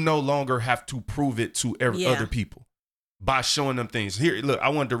 you no longer have to prove it to other people by showing them things. Here, look, I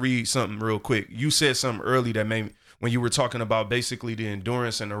wanted to read something real quick. You said something early that made me, when you were talking about basically the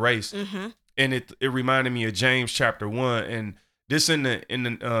endurance and the race, and it reminded me of James chapter 1, and this in the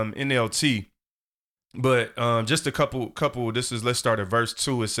NLT, but just a couple. Let's start at verse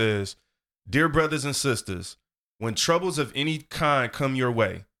 2. It says, "Dear brothers and sisters, when troubles of any kind come your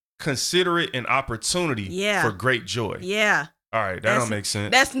way, consider it an opportunity for great joy." Yeah. All right, that don't make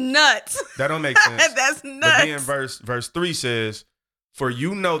sense. That's nuts. That don't make sense. That's nuts. But then verse 3 says, "For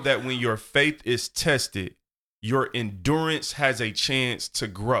you know that when your faith is tested, your endurance has a chance to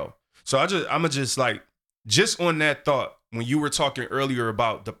grow." So just on that thought, when you were talking earlier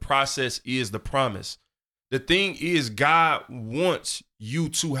about the process is the promise, the thing is God wants you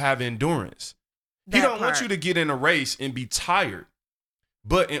to have endurance. He don't want you to get in a race and be tired.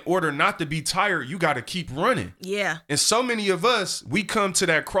 But in order not to be tired, you got to keep running. Yeah. And so many of us, we come to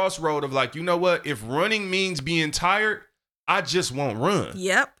that crossroad of like, you know what? If running means being tired, I just won't run.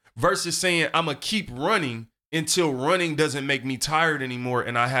 Yep. Versus saying, I'm going to keep running until running doesn't make me tired anymore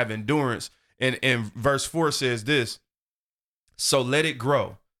and I have endurance. And verse 4 says this, "So let it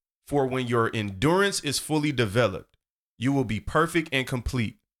grow. For when your endurance is fully developed, you will be perfect and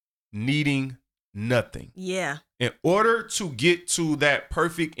complete, needing nothing." Yeah. In order to get to that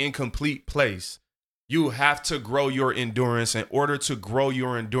perfect and complete place, you have to grow your endurance. In order to grow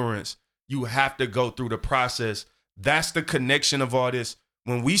your endurance, you have to go through the process. That's the connection of all this.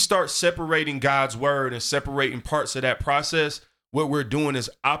 When we start separating God's word and separating parts of that process, what we're doing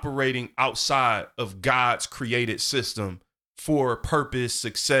is operating outside of God's created system for purpose,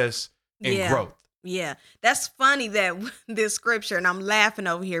 success, and growth. Yeah, that's funny that this scripture, and I'm laughing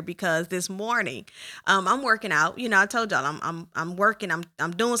over here because this morning, I'm working out. You know, I told y'all I'm working.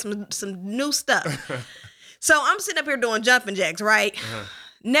 I'm doing some new stuff. So I'm sitting up here doing jumping jacks, right?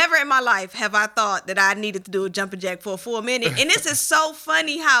 Never in my life have I thought that I needed to do a jumping jack for a full minute. And this is so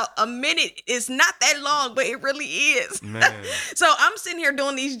funny how a minute is not that long, but it really is. Man. So I'm sitting here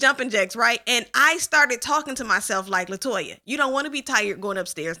doing these jumping jacks, right? And I started talking to myself like, LaToya, you don't want to be tired going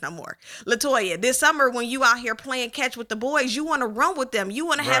upstairs no more. LaToya, this summer when you out here playing catch with the boys, you want to run with them. You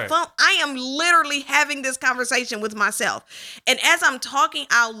want to have fun. I am literally having this conversation with myself. And as I'm talking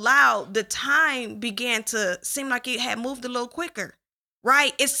out loud, the time began to seem like it had moved a little quicker.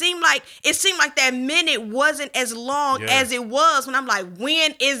 Right. It seemed like that minute wasn't as long as it was when I'm like,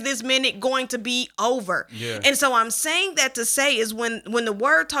 when is this minute going to be over? Yeah. And so I'm saying that to say is when the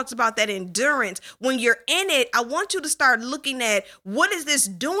word talks about that endurance, when you're in it, I want you to start looking at what is this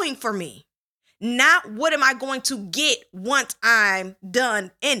doing for me? Not what am I going to get once I'm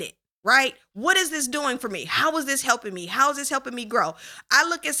done in it? Right? What is this doing for me? How is this helping me? How is this helping me grow? I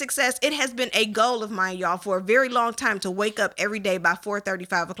look at success. It has been a goal of mine, y'all, for a very long time to wake up every day by 4:30,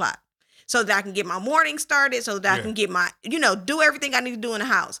 5 o'clock so that I can get my morning started, so that I can get my, do everything I need to do in the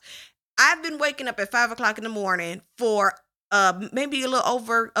house. I've been waking up at 5 o'clock in the morning for maybe a little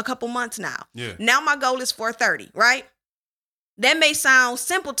over a couple months now. Yeah. Now my goal is 4:30, right? That may sound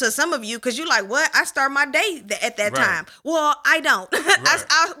simple to some of you because you're like, what? I start my day at that time. Well, I don't. Right.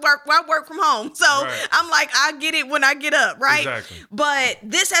 I work from home. So I'm like, I get it when I get up, right? Exactly. But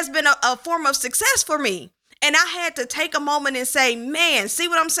this has been a form of success for me. And I had to take a moment and say, man, see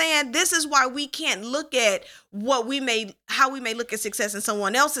what I'm saying? This is why we can't look at how we may look at success in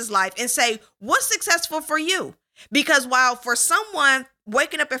someone else's life and say, what's successful for you? Because while for someone,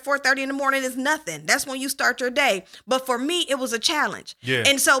 waking up at 4:30 in the morning is nothing. That's when you start your day. But for me, it was a challenge. Yeah.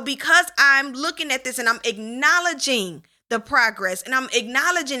 And so because I'm looking at this and I'm acknowledging the progress and I'm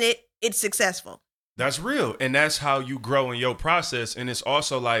acknowledging it's successful. That's real. And that's how you grow in your process. And it's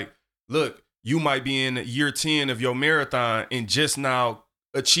also like, look, you might be in year 10 of your marathon and just now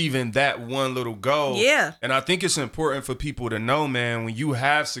achieving that one little goal. Yeah. And I think it's important for people to know, man, when you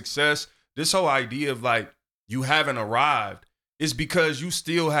have success, this whole idea of like, you haven't arrived. It's because you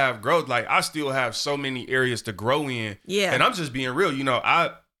still have growth. Like I still have so many areas to grow in. Yeah. And I'm just being real.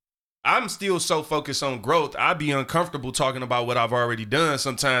 I'm still so focused on growth. I'd be uncomfortable talking about what I've already done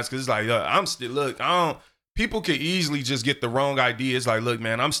sometimes because it's like, I'm still, people could easily just get the wrong idea. It's like, look,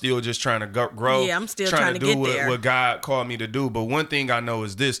 man, I'm still just trying to grow. Yeah, I'm still trying to do get what God called me to do. But one thing I know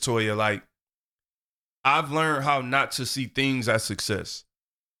is this, Toya, like, I've learned how not to see things as success.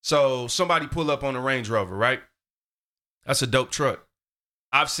 So somebody pull up on a Range Rover, right? That's a dope truck.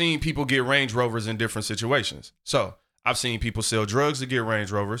 I've seen people get Range Rovers in different situations. So I've seen people sell drugs to get Range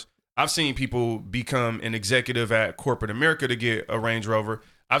Rovers. I've seen people become an executive at corporate America to get a Range Rover.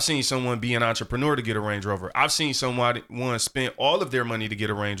 I've seen someone be an entrepreneur to get a Range Rover. I've seen someone spend all of their money to get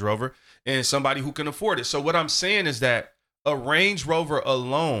a Range Rover, and somebody who can afford it. So what I'm saying is that a Range Rover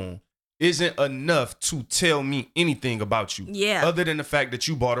alone isn't enough to tell me anything about you. Yeah. Other than the fact that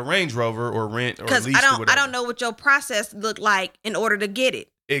you bought a Range Rover or rent or leased or Because whatever. I don't know what your process looked like in order to get it.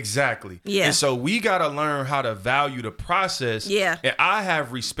 Exactly. Yeah. And so we got to learn how to value the process. Yeah. And I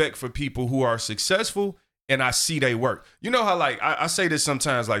have respect for people who are successful and I see they work. You know how, like, I say this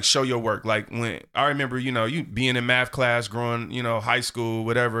sometimes, like, show your work. Like, when I remember, you know, you being in math class, growing, you know, high school,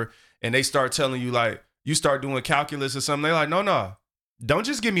 whatever, and they start telling you, like, you start doing calculus or something. They're like, no, don't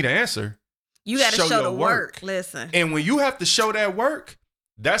just give me the answer. You got to show your the work. Listen. And when you have to show that work,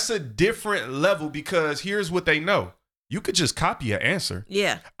 that's a different level, because here's what they know. You could just copy an answer.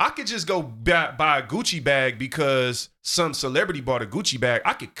 Yeah. I could just go buy a Gucci bag because some celebrity bought a Gucci bag.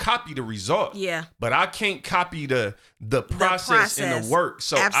 I could copy the result. Yeah. But I can't copy the process and the work.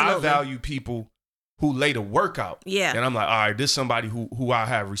 So Absolutely. I value people who lay the work out. Yeah. And I'm like, all right, this is somebody who I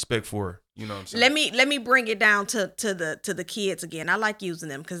have respect for. You know what I'm saying? Let me bring it down to the kids again. I like using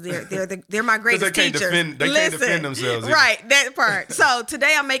them because they're my greatest they can't teachers. can't defend themselves either. Right, that part. So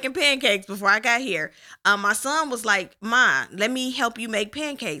today I'm making pancakes before I got here. My son was like, "Ma, let me help you make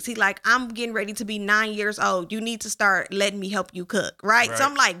pancakes." He like, "I'm getting ready to be 9 years old. You need to start letting me help you cook." Right? So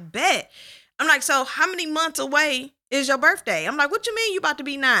I'm like, "Bet." I'm like, "So how many months away is your birthday?" I'm like, "What you mean you about to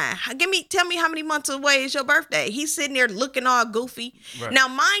be 9? Tell me how many months away is your birthday?" He's sitting there looking all goofy. Right. Now,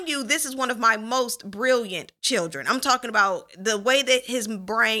 mind you, this is one of my most brilliant children. I'm talking about the way that his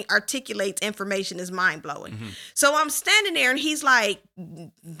brain articulates information is mind blowing. Mm-hmm. So I'm standing there and he's like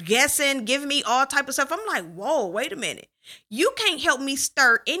guessing, giving me all type of stuff. I'm like, whoa, wait a minute. You can't help me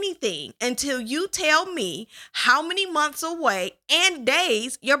stir anything until you tell me how many months away and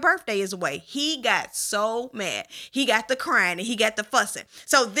days your birthday is away. He got so mad. He got the crying and he got the fussing.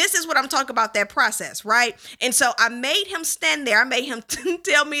 So this is what I'm talking about, that process, right? And so I made him stand there. I made him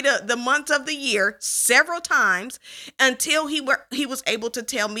tell me the months of the year several times until he was able to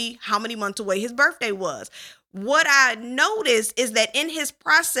tell me how many months away his birthday was. What I noticed is that in his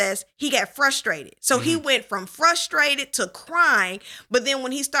process, he got frustrated. So he went from frustrated to crying. But then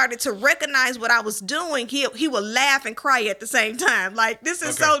when he started to recognize what I was doing, he would laugh and cry at the same time. Like, this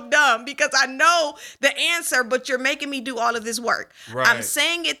is so dumb because I know the answer, but you're making me do all of this work. Right. I'm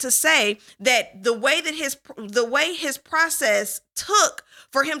saying it to say that the way his process took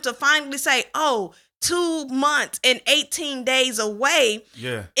for him to finally say, oh, 2 months and 18 days away,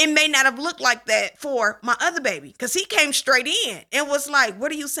 it may not have looked like that for my other baby because he came straight in and was like,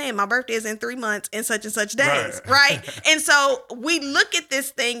 what are you saying? My birthday is in 3 months and such days, right? And so we look at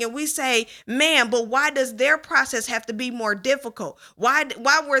this thing and we say, man, but why does their process have to be more difficult? Why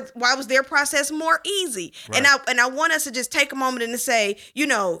was their process more easy? Right. And I want us to just take a moment and to say, you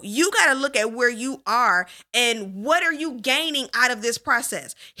know, you got to look at where you are and what are you gaining out of this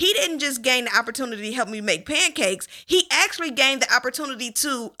process? He didn't just gain the opportunity help me make pancakes. He actually gained the opportunity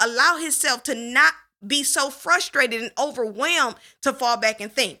to allow himself to not be so frustrated and overwhelmed to fall back and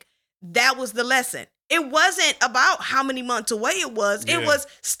think. That was the lesson. It wasn't about how many months away it was. Yeah. It was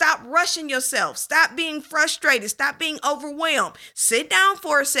stop rushing yourself. Stop being frustrated. Stop being overwhelmed. Sit down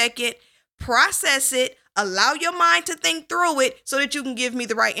for a second, process it, allow your mind to think through it so that you can give me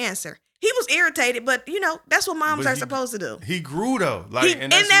the right answer. He was irritated, but you know, that's what moms are supposed to do. He grew though. Like in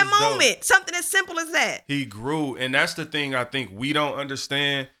that moment, dope. Something as simple as that. He grew. And that's the thing I think we don't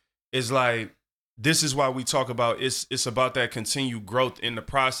understand is like, this is why we talk about it's about that continued growth in the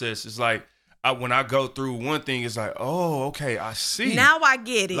process. It's like when I go through one thing, it's like, oh, okay, I see. Now I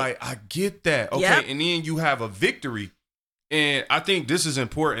get it. Like, I get that. Okay. Yep. And then you have a victory. And I think this is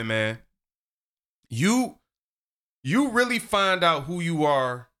important, man. You really find out who you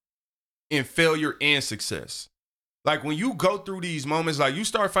are in failure and success. Like when you go through these moments, like you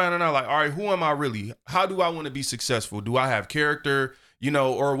start finding out like, all right, who am I really? How do I want to be successful? Do I have character? You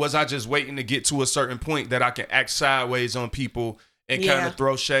know, or was I just waiting to get to a certain point that I can act sideways on people and kind of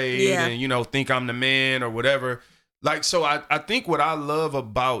throw shade and, you know, think I'm the man or whatever. Like, so I think what I love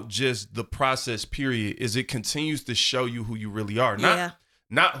about just the process period is it continues to show you who you really are.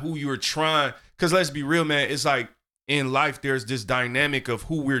 Not who you're trying. Cause let's be real, man. It's like, in life, there's this dynamic of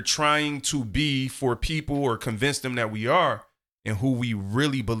who we're trying to be for people or convince them that we are and who we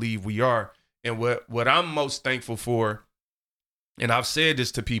really believe we are. And what I'm most thankful for, and I've said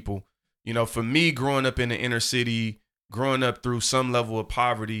this to people, you know, for me, growing up in the inner city, growing up through some level of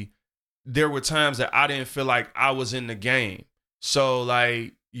poverty, there were times that I didn't feel like I was in the game. So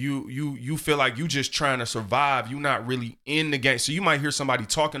like you feel like you just trying to survive. You're not really in the game. So you might hear somebody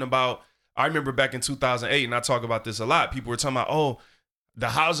talking about, I remember back in 2008, and I talk about this a lot. People were talking about, oh, the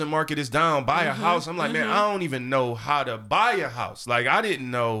housing market is down, buy a house. I'm like, man, I don't even know how to buy a house. Like, I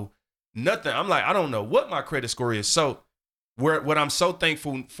didn't know nothing. I'm like, I don't know what my credit score is. So what I'm so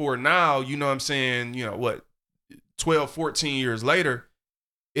thankful for now, you know what I'm saying, you know, what, 12, 14 years later,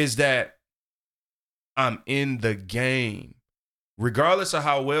 is that I'm in the game. Regardless of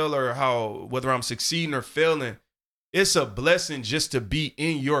how well or whether I'm succeeding or failing, it's a blessing just to be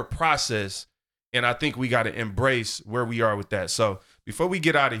in your process. And I think we got to embrace where we are with that. So before we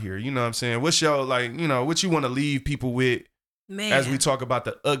get out of here, you know what I'm saying? What's your, like, you know, what you want to leave people with, man, as we talk about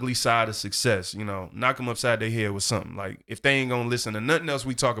the ugly side of success? You know, knock them upside their head with something. Like, if they ain't going to listen to nothing else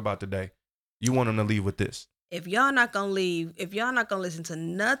we talk about today, you want them to leave with this. If y'all not gonna listen to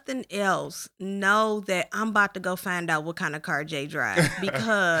nothing else, know that I'm about to go find out what kind of car Jay drives,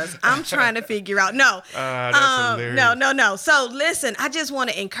 because I'm trying to figure out. No. So listen, I just want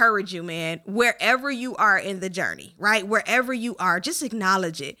to encourage you, man, wherever you are in the journey, right? Wherever you are, just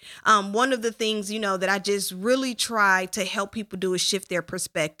acknowledge it. One of the things, you know, that I just really try to help people do is shift their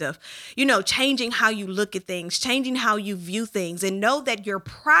perspective, you know, changing how you look at things, changing how you view things, and know that your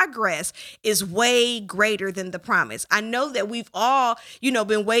progress is way greater than the promise. I know that we've all, you know,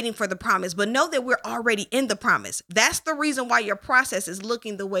 been waiting for the promise, but know that we're already in the promise. That's the reason why your process is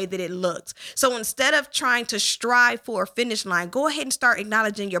looking the way that it looks. So instead of trying to strive for a finish line, go ahead and start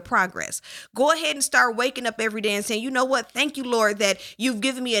acknowledging your progress. Go ahead and start waking up every day and saying, you know what? Thank you, Lord, that you've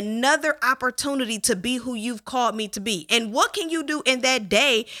given me another opportunity to be who you've called me to be. And what can you do in that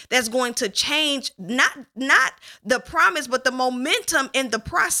day that's going to change not the promise, but the momentum in the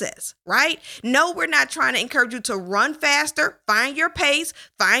process, right? No, we're not trying to encourage you to run faster, find your pace,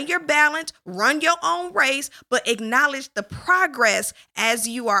 find your balance, run your own race, but acknowledge the progress as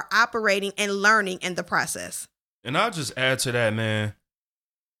you are operating and learning in the process. And I'll just add to that, man.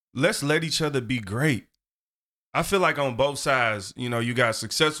 Let's let each other be great. I feel like on both sides, you know, you got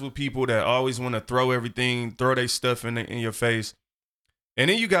successful people that always want to throw their stuff in your face. And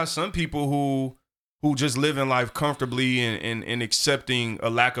then you got some people who just live in life comfortably and accepting a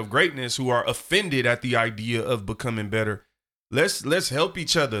lack of greatness, who are offended at the idea of becoming better. Let's help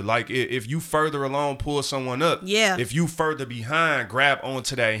each other. Like, if you further along, pull someone up. Yeah. If you further behind, grab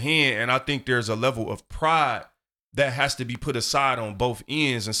onto that hand. And I think there's a level of pride that has to be put aside on both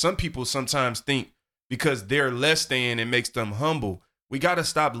ends. And some people sometimes think because they're less than, it makes them humble. We got to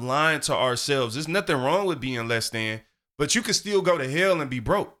stop lying to ourselves. There's nothing wrong with being less than, but you can still go to hell and be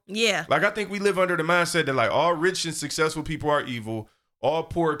broke. Yeah. Like, I think we live under the mindset that, like, all rich and successful people are evil, all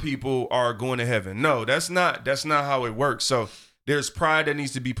poor people are going to heaven. No, that's not how it works. So there's pride that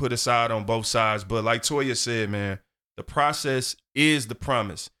needs to be put aside on both sides. But like Toya said, man, the process is the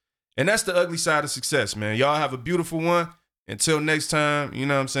promise. And that's the ugly side of success, man. Y'all have a beautiful one. Until next time, you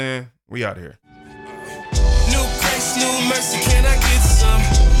know what I'm saying? We out of here. New grace, new mercy, can I get some?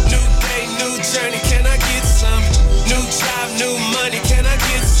 New day, new journey, can I get some? New job, new money, can I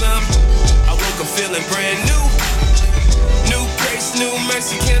get some? I woke up feeling brand new. New grace, new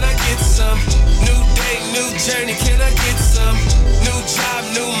mercy, can I get some? New day, new journey, can I get some? New job,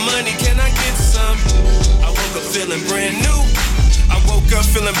 new money, can I get some? I woke up feeling brand new. I woke up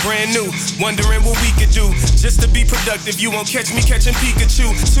feeling brand new, wondering what we could do just to be productive. You won't catch me catching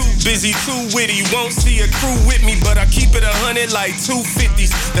Pikachu. Too busy, too witty, won't see a crew with me, but I keep it 100 like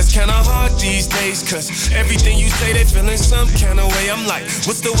 250s. That's kinda hard these days, cause everything you say they feeling some kinda way. I'm like,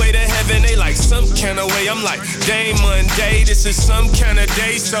 what's the way to heaven? They like some kinda way. I'm like, day Monday, this is some kinda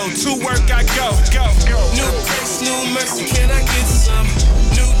day. So to work I go. New grace, new mercy, can I get some?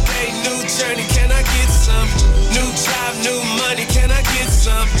 New day, new journey, can I get some? New job, new money, can I get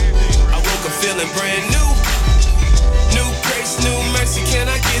some? I woke up feeling brand new. New grace, new mercy, can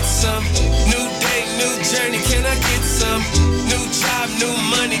I get some? New day, new journey, can I get some? New job, new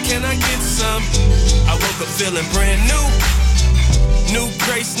money, can I get some? I woke up feeling brand new. New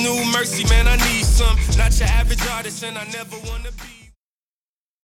grace, new mercy, man, I need some. Not your average artist, and I never wanna be.